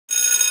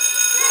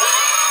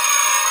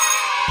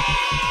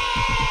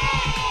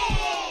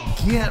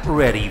Get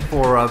ready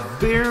for a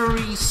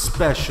very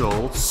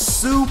special,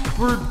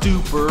 super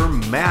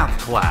duper math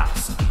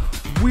class.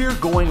 We're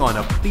going on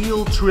a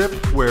field trip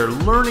where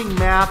learning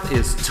math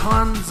is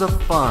tons of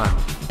fun.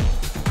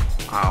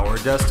 Our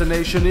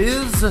destination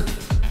is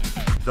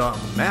the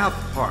Math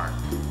Park.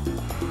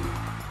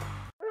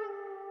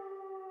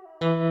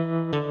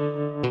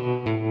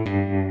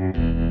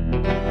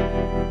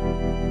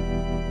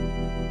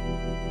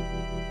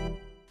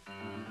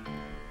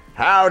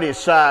 Howdy,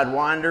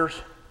 Sidewinders.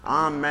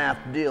 I'm Math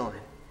Dylan,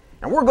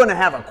 and we're going to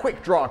have a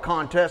quick draw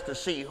contest to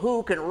see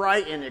who can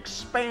write in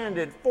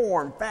expanded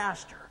form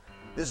faster.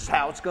 This is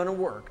how it's going to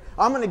work.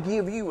 I'm going to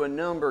give you a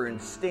number in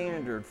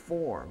standard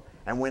form,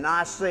 and when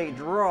I say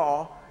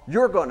draw,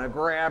 you're going to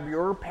grab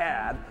your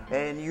pad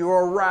and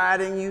your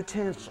writing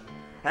utensil,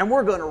 and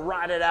we're going to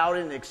write it out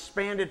in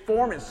expanded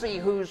form and see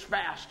who's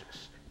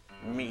fastest,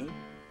 me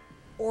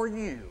or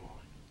you.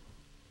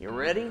 You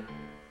ready?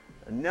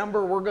 The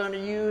number we're going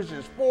to use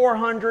is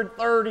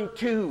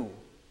 432.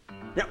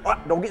 Now,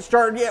 don't get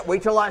started yet.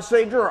 Wait till I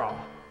say draw.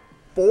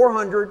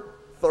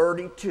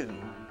 432.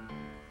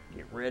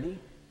 Get ready.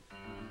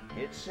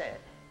 Get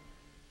set.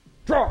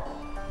 Draw.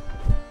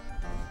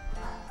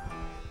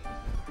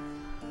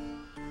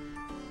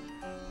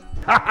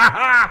 Ha ha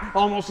ha!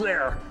 Almost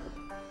there.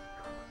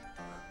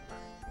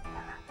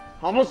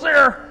 Almost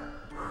there.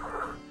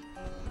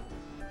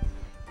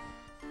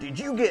 Did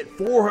you get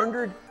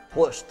 400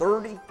 plus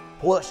 30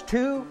 plus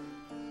 2?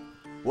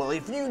 Well,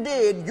 if you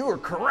did, you're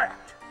correct.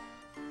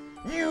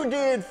 You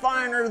did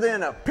finer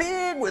than a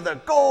pig with a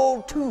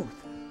gold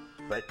tooth.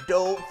 But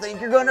don't think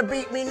you're gonna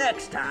beat me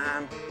next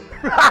time.